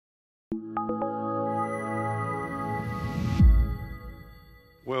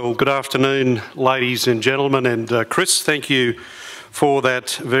Well, good afternoon, ladies and gentlemen, and Chris, thank you for that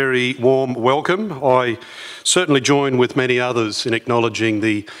very warm welcome. I certainly join with many others in acknowledging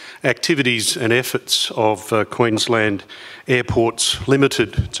the activities and efforts of Queensland Airports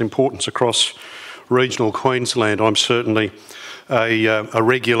Limited, its importance across regional Queensland. I'm certainly a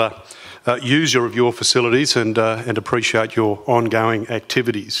regular user of your facilities and appreciate your ongoing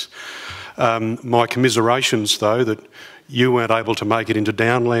activities. My commiserations, though, that you weren't able to make it into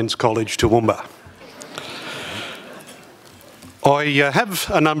Downlands College, Toowoomba. I have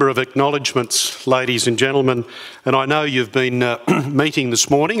a number of acknowledgements, ladies and gentlemen, and I know you've been meeting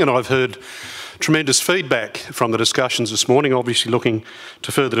this morning, and I've heard tremendous feedback from the discussions this morning, obviously looking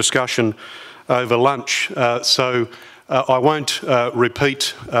to further discussion over lunch. So I won't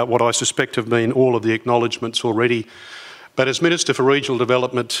repeat what I suspect have been all of the acknowledgements already, but as Minister for Regional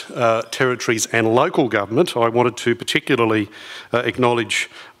Development, Territories and Local Government, I wanted to particularly acknowledge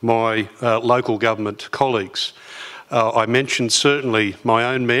my local government colleagues. I mentioned certainly my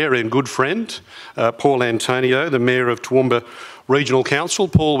own mayor and good friend, Paul Antonio, the mayor of Toowoomba Regional Council.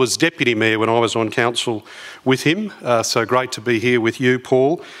 Paul was deputy mayor when I was on council with him, so great to be here with you,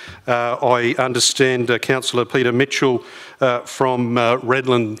 Paul. I understand Councillor Peter Mitchell from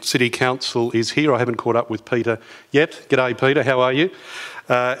Redland City Council is here. I haven't caught up with Peter yet. G'day, Peter, how are you?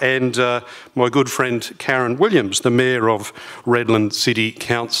 And my good friend Karen Williams, the mayor of Redland City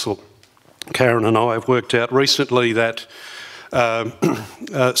Council. Karen and I have worked out recently that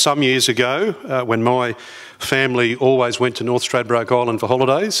some years ago, when my family always went to North Stradbroke Island for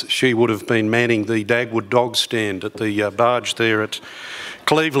holidays, she would have been manning the Dagwood dog stand at the barge there at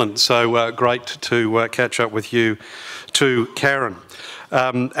Cleveland. So great to catch up with you too, Karen.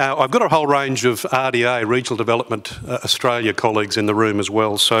 I've got a whole range of RDA, Regional Development Australia colleagues in the room as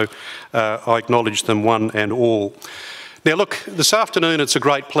well, so I acknowledge them one and all. Now look, this afternoon it's a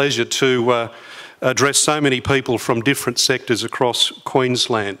great pleasure to address so many people from different sectors across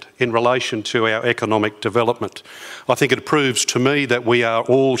Queensland in relation to our economic development. I think it proves to me that we are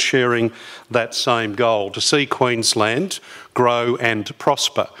all sharing that same goal, to see Queensland grow and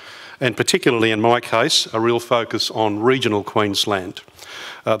prosper, and particularly in my case, a real focus on regional Queensland.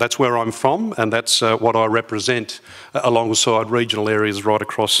 That's where I'm from, and that's what I represent alongside regional areas right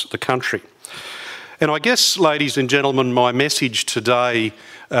across the country. And I guess, ladies and gentlemen, my message today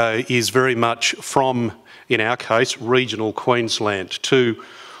is very much from, in our case, regional Queensland to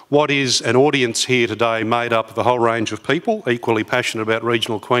what is an audience here today made up of a whole range of people equally passionate about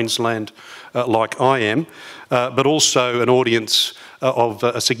regional Queensland like I am, but also an audience of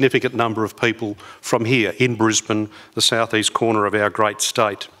a significant number of people from here in Brisbane, the southeast corner of our great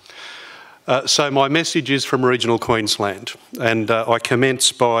state. So my message is from regional Queensland, and I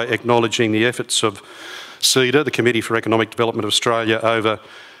commence by acknowledging the efforts of CEDA, the Committee for Economic Development of Australia, over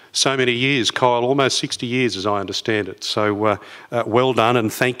so many years. Kyle, almost 60 years as I understand it. So well done,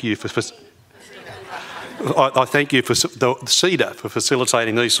 and thank you for I thank you for the CEDA for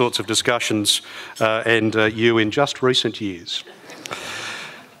facilitating these sorts of discussions and you in just recent years.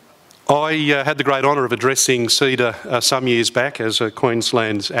 I had the great honour of addressing CEDA some years back as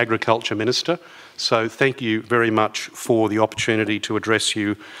Queensland's Agriculture Minister, so thank you very much for the opportunity to address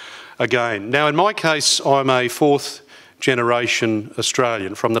you again. Now, in my case, I'm a fourth generation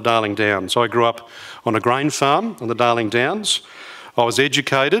Australian from the Darling Downs. I grew up on a grain farm on the Darling Downs. I was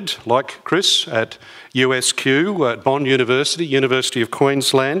educated, like Chris, at USQ, at Bond University, University of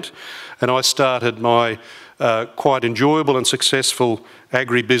Queensland, and I started my quite enjoyable and successful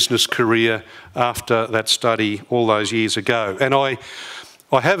agribusiness career after that study all those years ago. And I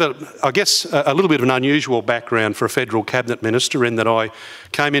have, I guess, a little bit of an unusual background for a federal cabinet minister in that I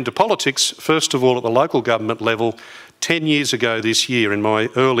came into politics, first of all at the local government level, 10 years ago this year in my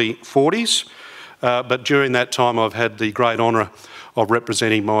early 40s. But during that time I've had the great honour of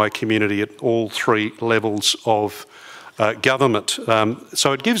representing my community at all three levels of government.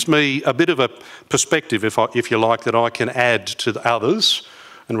 So it gives me a bit of a perspective, if you like, that I can add to the others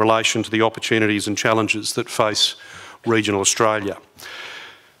in relation to the opportunities and challenges that face regional Australia.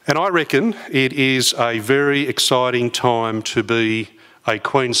 And I reckon it is a very exciting time to be a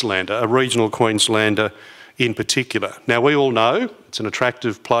Queenslander, a regional Queenslander in particular. Now, we all know it's an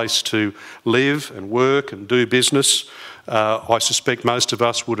attractive place to live and work and do business. I suspect most of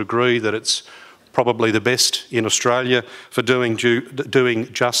us would agree that it's probably the best in Australia for doing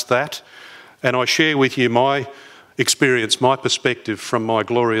just that. And I share with you my experience, my perspective from my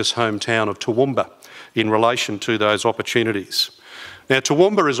glorious hometown of Toowoomba in relation to those opportunities. Now,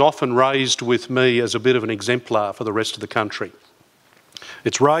 Toowoomba is often raised with me as a bit of an exemplar for the rest of the country.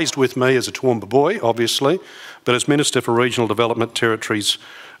 It's raised with me as a Toowoomba boy, obviously, but as Minister for Regional Development, Territories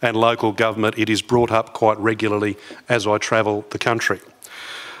and Local Government, it is brought up quite regularly as I travel the country.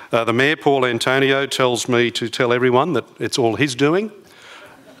 The Mayor, Paul Antonio, tells me to tell everyone that it's all his doing,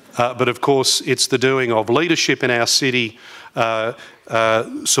 but of course it's the doing of leadership in our city,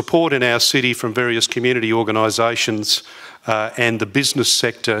 support in our city from various community organisations and the business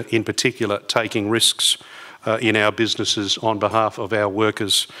sector in particular taking risks in our businesses on behalf of our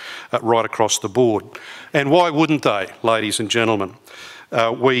workers right across the board. And why wouldn't they, ladies and gentlemen?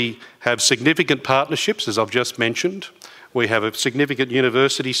 We have significant partnerships, as I've just mentioned. We have a significant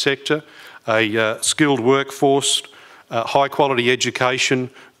university sector, a skilled workforce, high quality education,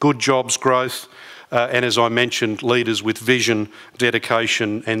 good jobs growth, and as I mentioned, leaders with vision,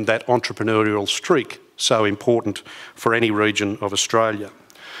 dedication and that entrepreneurial streak, so important for any region of Australia.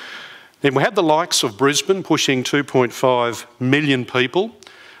 Then we have the likes of Brisbane pushing 2.5 million people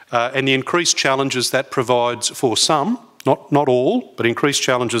and the increased challenges that provides for some, not all, but increased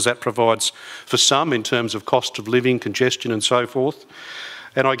challenges that provides for some in terms of cost of living, congestion and so forth.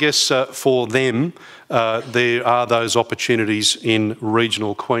 And I guess for them, there are those opportunities in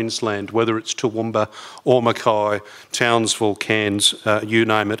regional Queensland, whether it's Toowoomba or Mackay, Townsville, Cairns, you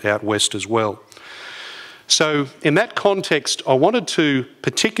name it, out west as well. So in that context, I wanted to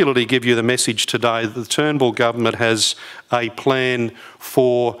particularly give you the message today that the Turnbull government has a plan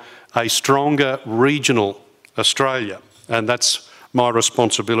for a stronger regional Australia, and that's my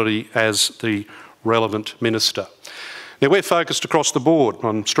responsibility as the relevant minister. Now, we're focused across the board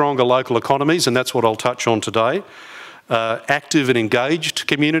on stronger local economies, and that's what I'll touch on today. Active and engaged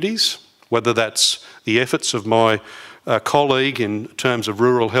communities, whether that's the efforts of my colleague in terms of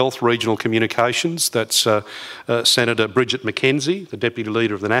rural health, regional communications, that's Senator Bridget McKenzie, the Deputy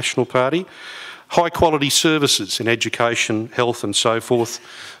Leader of the National Party. High quality services in education, health and so forth.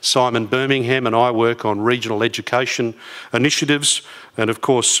 Simon Birmingham and I work on regional education initiatives, and of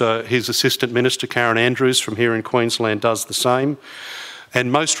course his Assistant Minister Karen Andrews from here in Queensland does the same.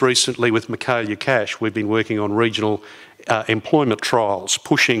 And most recently with Michaelia Cash, we've been working on regional employment trials,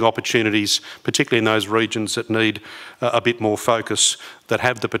 pushing opportunities, particularly in those regions that need a bit more focus, that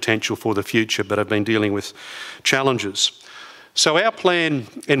have the potential for the future but have been dealing with challenges. So our plan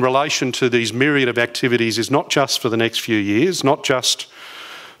in relation to these myriad of activities is not just for the next few years, not just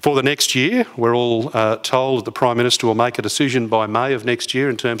for the next year. We're all told that the Prime Minister will make a decision by May of next year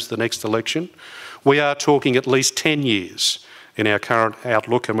in terms of the next election. We are talking at least 10 years in our current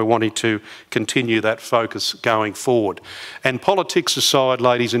outlook, and we're wanting to continue that focus going forward. And politics aside,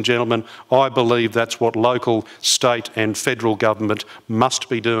 ladies and gentlemen, I believe that's what local, state and federal government must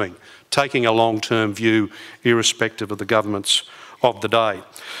be doing, taking a long-term view irrespective of the governments of the day.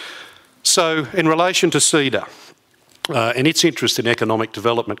 So in relation to CEDA and its interest in economic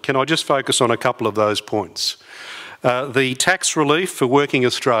development, can I just focus on a couple of those points? The tax relief for working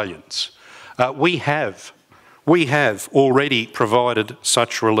Australians. We have already provided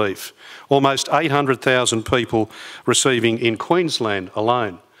such relief. Almost 800,000 people receiving in Queensland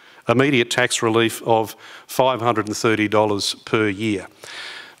alone immediate tax relief of $530 per year.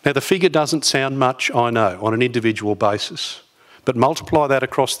 Now, the figure doesn't sound much, I know, on an individual basis, but multiply that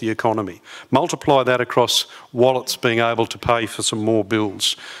across the economy, multiply that across wallets being able to pay for some more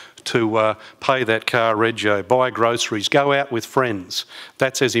bills, to pay that car rego, buy groceries, go out with friends.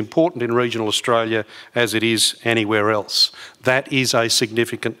 That's as important in regional Australia as it is anywhere else. That is a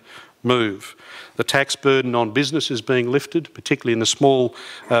significant move. The tax burden on businesses being lifted, particularly in the small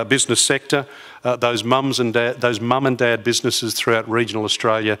business sector, those mum and dad businesses throughout regional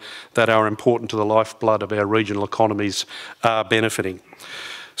Australia that are important to the lifeblood of our regional economies are benefiting.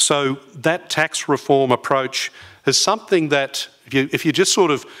 So that tax reform approach is something that if you just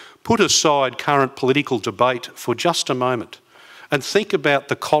sort of put aside current political debate for just a moment and think about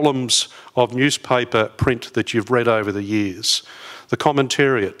the columns of newspaper print that you've read over the years, the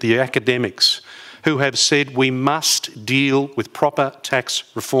commentariat, the academics, who have said we must deal with proper tax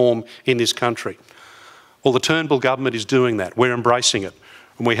reform in this country. Well, the Turnbull government is doing that. We're embracing it.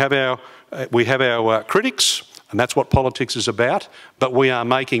 And we have our critics, and that's what politics is about, but we are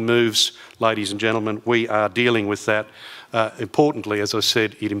making moves, ladies and gentlemen. We are dealing with that. Importantly, as I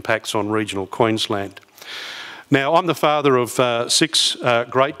said, it impacts on regional Queensland. Now, I'm the father of 6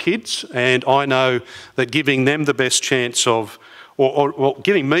 great kids, and I know that giving them the best chance of or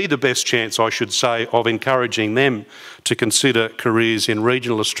giving me the best chance, I should say, of encouraging them to consider careers in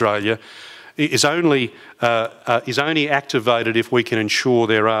regional Australia is only activated if we can ensure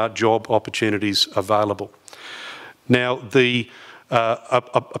there are job opportunities available. Now, the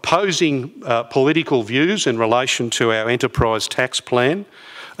opposing political views in relation to our enterprise tax plan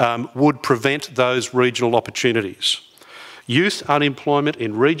would prevent those regional opportunities. Youth unemployment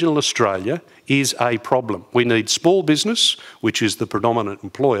in regional Australia is a problem. We need small business, which is the predominant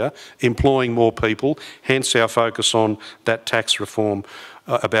employer, employing more people, hence our focus on that tax reform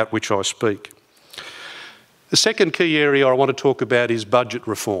about which I speak. The second key area I want to talk about is budget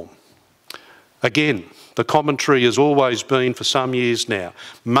reform. Again, the commentary has always been for some years now,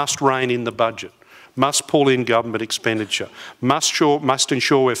 must rein in the budget, must pull in government expenditure, must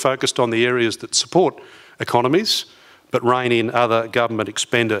ensure we're focused on the areas that support economies, but rein in other government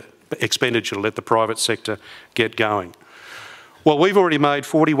expenditure to let the private sector get going. Well, we've already made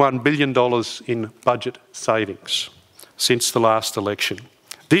 $41 billion in budget savings since the last election.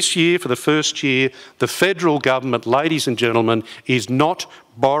 This year, for the first year, the federal government, ladies and gentlemen, is not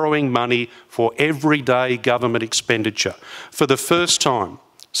borrowing money for everyday government expenditure for the first time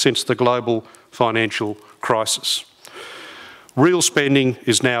since the global financial crisis. Real spending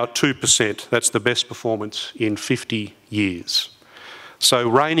is now at 2%. That's the best performance in 50 years. So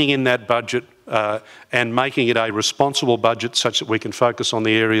reining in that budget and making it a responsible budget such that we can focus on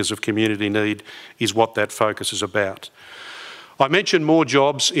the areas of community need is what that focus is about. I mentioned more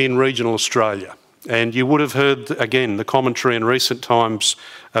jobs in regional Australia, and you would have heard, again, the commentary in recent times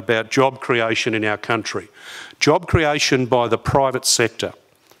about job creation in our country. Job creation by the private sector,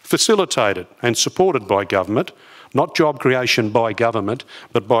 facilitated and supported by government, not job creation by government,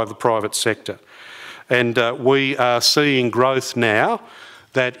 but by the private sector. And we are seeing growth now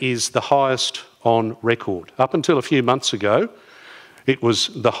that is the highest on record. Up until a few months ago, it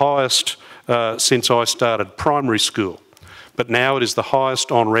was the highest since I started primary school. But now it is the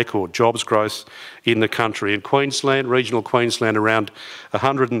highest on record, jobs growth in the country. In Queensland, regional Queensland, around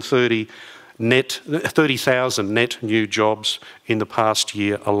 30,000 net new jobs in the past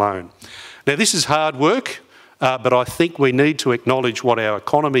year alone. Now, this is hard work. But I think we need to acknowledge what our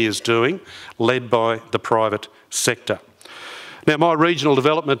economy is doing, led by the private sector. Now, my regional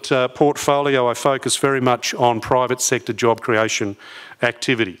development portfolio, I focus very much on private sector job creation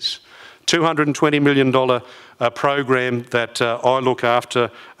activities. $220 million program that I look after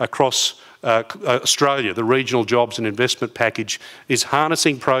across Australia, the Regional Jobs and Investment Package, is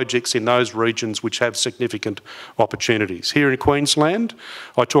harnessing projects in those regions which have significant opportunities. Here in Queensland,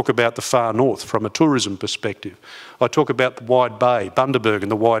 I talk about the far north from a tourism perspective. I talk about the Wide Bay, Bundaberg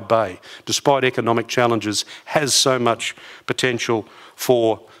and the Wide Bay, despite economic challenges, has so much potential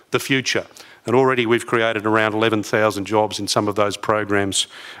for the future. And already we've created around 11,000 jobs in some of those programs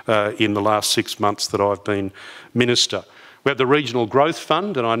in the last 6 months that I've been Minister. We have the Regional Growth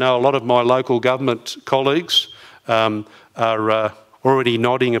Fund, and I know a lot of my local government colleagues are already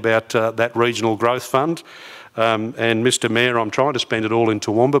nodding about that Regional Growth Fund. And Mr Mayor, I'm trying to spend it all in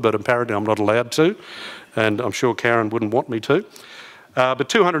Toowoomba, but apparently I'm not allowed to, and I'm sure Karen wouldn't want me to. But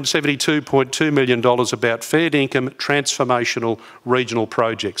 $272.2 million about fair income transformational regional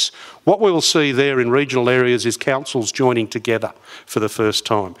projects. What we will see there in regional areas is councils joining together for the first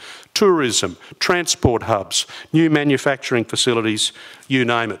time. Tourism, transport hubs, new manufacturing facilities, you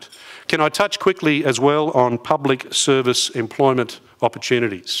name it. Can I touch quickly as well on public service employment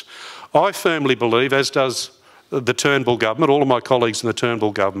opportunities? I firmly believe, as does the Turnbull government, all of my colleagues in the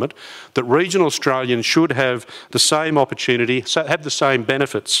Turnbull government, that regional Australians should have the same opportunity, have the same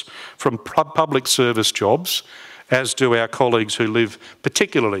benefits from public service jobs as do our colleagues who live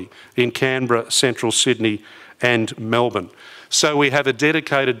particularly in Canberra, Central Sydney and Melbourne. So we have a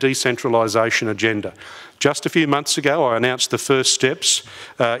dedicated decentralisation agenda. Just a few months ago I announced the first steps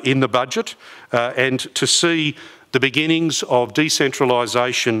in the budget and to see the beginnings of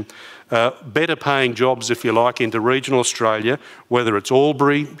decentralisation, better paying jobs, if you like, into regional Australia, whether it's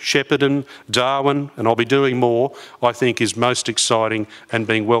Albury, Shepparton, Darwin, and I'll be doing more, I think is most exciting and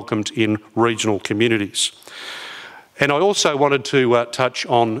being welcomed in regional communities. And I also wanted to touch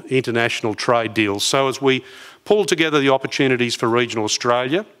on international trade deals. So as we pull together the opportunities for regional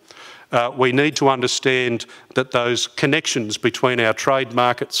Australia, we need to understand that those connections between our trade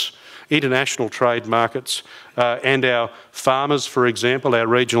markets, international trade markets, and our farmers, for example, our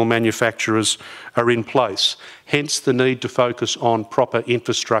regional manufacturers, are in place. Hence the need to focus on proper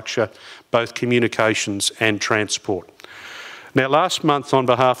infrastructure, both communications and transport. Now, last month, on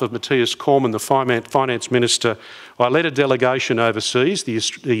behalf of Matthias Cormann, the Finance Minister, I led a delegation overseas,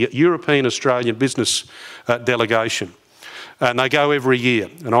 the European Australian Business Delegation. And they go every year.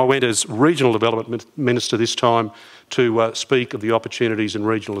 And I went as Regional Development Minister this time to speak of the opportunities in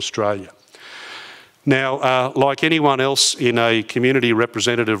regional Australia. Now, like anyone else in a community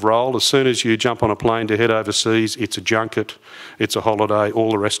representative role, as soon as you jump on a plane to head overseas, it's a junket, it's a holiday, all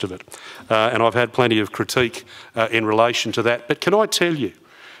the rest of it. And I've had plenty of critique in relation to that. But can I tell you,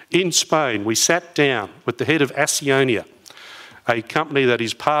 in Spain, we sat down with the head of Acciona, a company that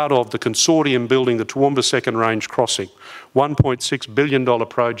is part of the consortium building the Toowoomba Second Range Crossing, $1.6 billion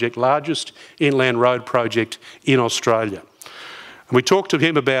project, largest inland road project in Australia. And we talked to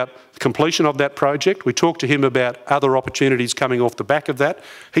him about the completion of that project. We talked to him about other opportunities coming off the back of that.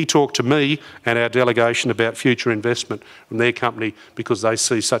 He talked to me and our delegation about future investment from their company because they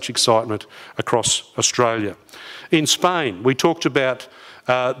see such excitement across Australia. In Spain, we talked about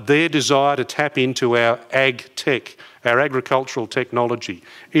their desire to tap into our ag tech, our agricultural technology,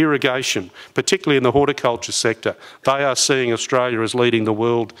 irrigation, particularly in the horticulture sector. They are seeing Australia as leading the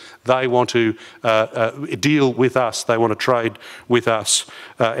world. They want to deal with us. They want to trade with us.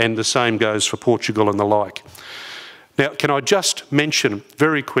 And the same goes for Portugal and the like. Now, can I just mention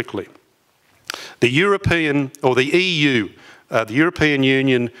very quickly, the European, or the EU, the European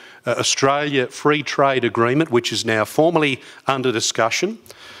Union Australia Free Trade Agreement, which is now formally under discussion.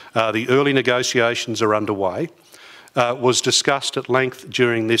 The early negotiations are underway. Was discussed at length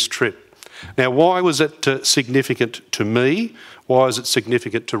during this trip. Now, why was it significant to me? Why is it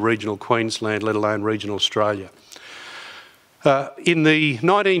significant to regional Queensland, let alone regional Australia? In the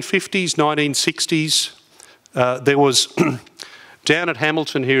 1950s, 1960s, there was, down at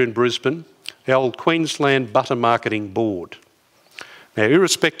Hamilton here in Brisbane, the old Queensland Butter Marketing Board. Now,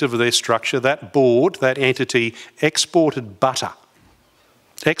 irrespective of their structure, that board, that entity, exported butter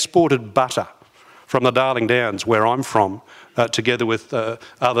from the Darling Downs, where I'm from, together with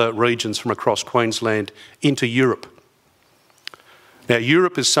other regions from across Queensland, into Europe. Now,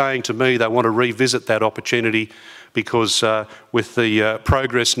 Europe is saying to me they want to revisit that opportunity because with the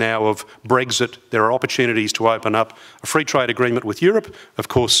progress now of Brexit, there are opportunities to open up a free trade agreement with Europe, of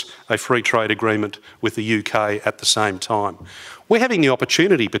course, a free trade agreement with the UK at the same time. We're having the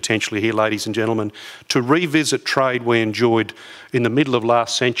opportunity potentially here, ladies and gentlemen, to revisit trade we enjoyed in the middle of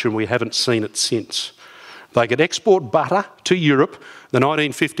last century and we haven't seen it since. They could export butter to Europe, the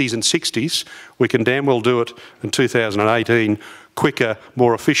 1950s and 60s. We can damn well do it in 2018, quicker,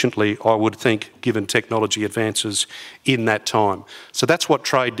 more efficiently, I would think, given technology advances in that time. So that's what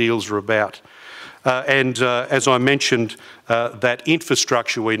trade deals are about. As I mentioned, that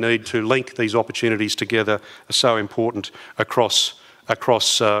infrastructure we need to link these opportunities together are so important across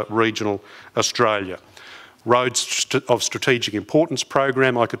regional Australia. Roads of Strategic Importance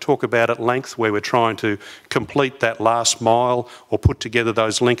program, I could talk about at length, where we're trying to complete that last mile or put together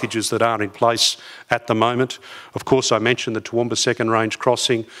those linkages that aren't in place at the moment. Of course, I mentioned the Toowoomba Second Range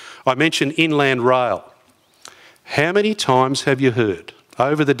Crossing. I mentioned inland rail. How many times have you heard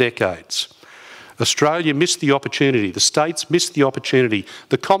over the decades Australia missed the opportunity, the states missed the opportunity,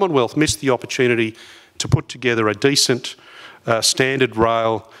 the Commonwealth missed the opportunity to put together a decent standard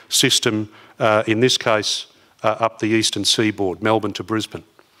rail system, in this case up the eastern seaboard, Melbourne to Brisbane?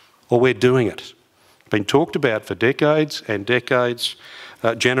 Well, we're doing it. Been talked about for decades and decades,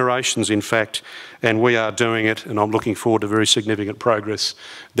 generations in fact, and we are doing it, and I'm looking forward to very significant progress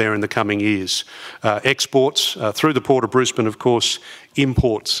there in the coming years. Exports through the Port of Brisbane, of course,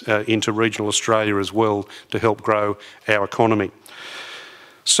 imports into regional Australia as well to help grow our economy.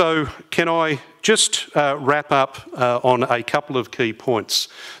 So can I just wrap up on a couple of key points?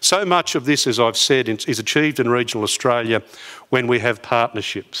 So much of this, as I've said, is achieved in regional Australia when we have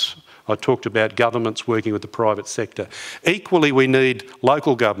partnerships. I talked about governments working with the private sector. Equally, we need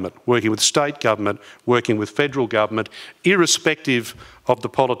local government working with state government, working with federal government, irrespective of the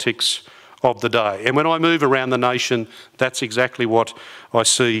politics of the day. And when I move around the nation, that's exactly what I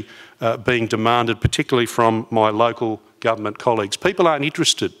see being demanded, particularly from my local government colleagues. People aren't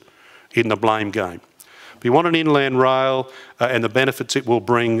interested in the blame game. If you want an inland rail and the benefits it will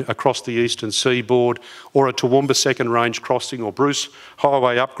bring across the eastern seaboard, or a Toowoomba Second Range Crossing or Bruce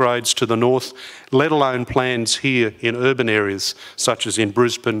Highway upgrades to the north, let alone plans here in urban areas such as in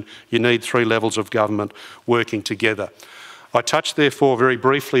Brisbane, you need three levels of government working together. I touched therefore very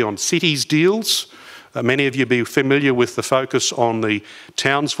briefly on cities deals. Many of you will be familiar with the focus on the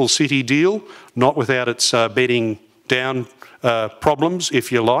Townsville City deal, not without its bedding down problems,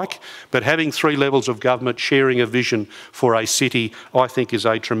 if you like, but having three levels of government sharing a vision for a city, I think, is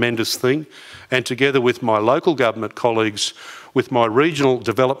a tremendous thing. And together with my local government colleagues, with my Regional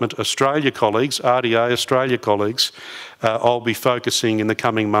Development Australia colleagues, RDA Australia colleagues, I'll be focusing in the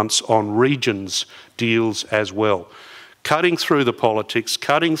coming months on regions deals as well. Cutting through the politics,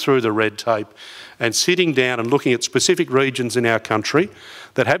 cutting through the red tape, and sitting down and looking at specific regions in our country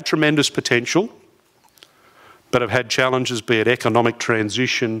that have tremendous potential, but have had challenges, be it economic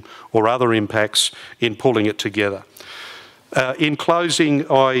transition or other impacts, in pulling it together. In closing,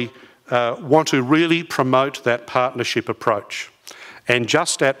 I want to really promote that partnership approach. And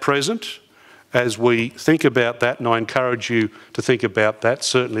just at present, as we think about that, and I encourage you to think about that,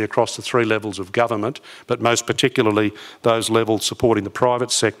 certainly across the three levels of government, but most particularly those levels supporting the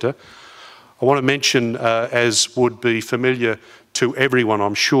private sector, I want to mention, as would be familiar to everyone,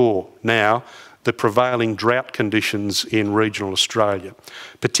 I'm sure, now, the prevailing drought conditions in regional Australia,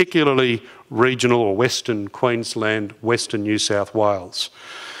 particularly regional or Western Queensland, Western New South Wales.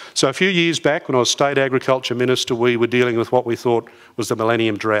 So a few years back, when I was State Agriculture Minister, we were dealing with what we thought was the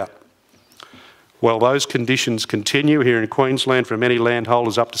millennium drought. Well, those conditions continue here in Queensland for many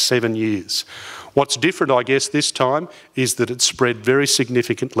landholders up to 7 years. What's different, I guess, this time is that it's spread very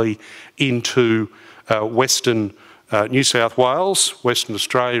significantly into Western New South Wales, Western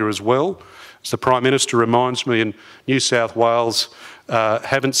Australia as well. As the Prime Minister reminds me, in New South Wales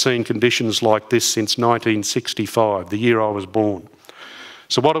haven't seen conditions like this since 1965, the year I was born.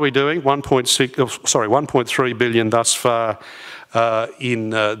 So what are we doing? 1.3 billion thus far in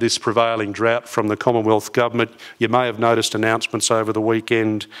this prevailing drought from the Commonwealth Government. You may have noticed announcements over the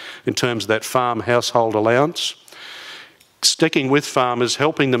weekend in terms of that farm household allowance. Sticking with farmers,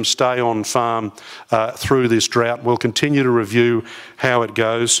 helping them stay on farm through this drought. We'll continue to review how it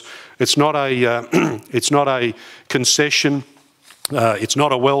goes. It's not a concession. It's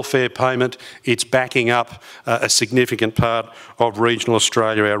not a welfare payment, it's backing up a significant part of regional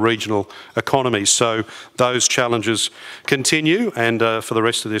Australia, our regional economy. So those challenges continue, and for the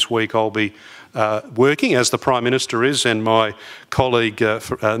rest of this week I'll be working, as the Prime Minister is and my colleague,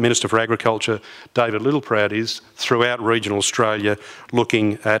 Minister for Agriculture, David Littleproud, is, throughout regional Australia,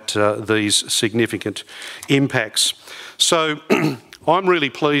 looking at these significant impacts. So I'm really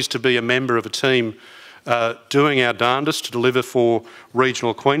pleased to be a member of a team doing our darndest to deliver for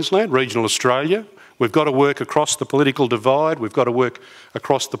regional Queensland, regional Australia. We've got to work across the political divide. We've got to work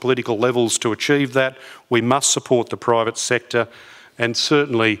across the political levels to achieve that. We must support the private sector, and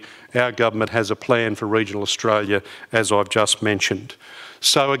certainly our government has a plan for regional Australia, as I've just mentioned.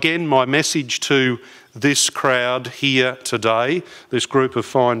 So again, my message to this crowd here today, this group of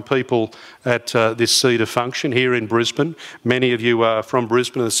fine people at this CEDA function here in Brisbane, many of you are from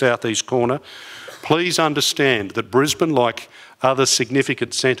Brisbane in the southeast corner, please understand that Brisbane, like other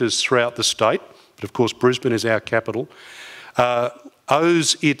significant centres throughout the state, but of course Brisbane is our capital,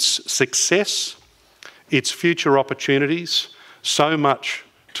 owes its success, its future opportunities, so much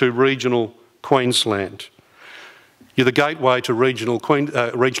to regional Queensland. You're the gateway to regional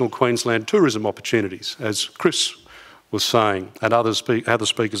Queensland tourism opportunities, as Chris was saying, and other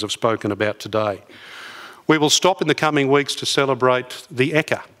speakers have spoken about today. We will stop in the coming weeks to celebrate the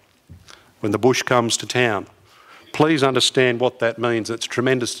Ekka, when the bush comes to town. Please understand what that means. It's a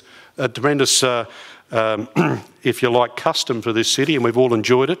tremendous, if you like, custom for this city, and we've all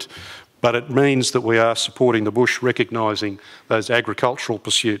enjoyed it, but it means that we are supporting the bush, recognising those agricultural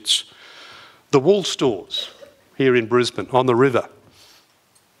pursuits. The wool stores here in Brisbane, on the river,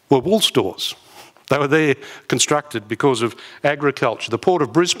 were wool stores. They were there constructed because of agriculture. The Port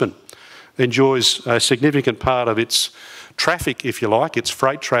of Brisbane enjoys a significant part of its traffic, if you like, its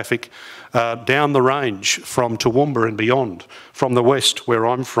freight traffic, down the range from Toowoomba and beyond, from the west where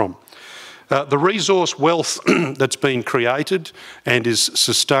I'm from. The resource wealth that's been created and is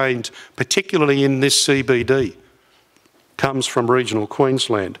sustained, particularly in this CBD, comes from regional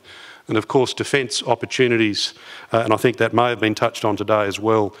Queensland. And of course defence opportunities, and I think that may have been touched on today as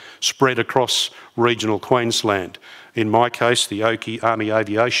well, spread across regional Queensland. In my case, the Oakey Army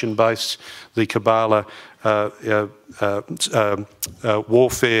Aviation Base, the Kabala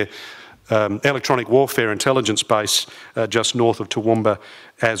electronic warfare intelligence base just north of Toowoomba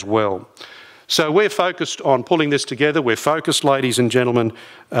as well. So we're focused on pulling this together. We're focused, ladies and gentlemen,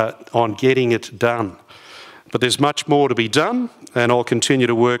 on getting it done. But there's much more to be done, and I'll continue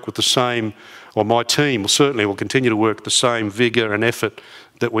to work with the same, or my team certainly will continue to work with the same vigour and effort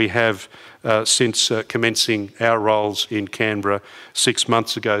that we have since commencing our roles in Canberra 6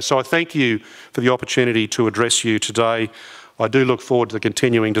 months ago. So I thank you for the opportunity to address you today. I do look forward to the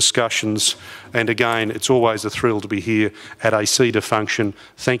continuing discussions, and again, it's always a thrill to be here at a CEDA function.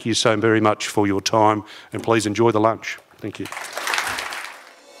 Thank you so very much for your time, and please enjoy the lunch. Thank you.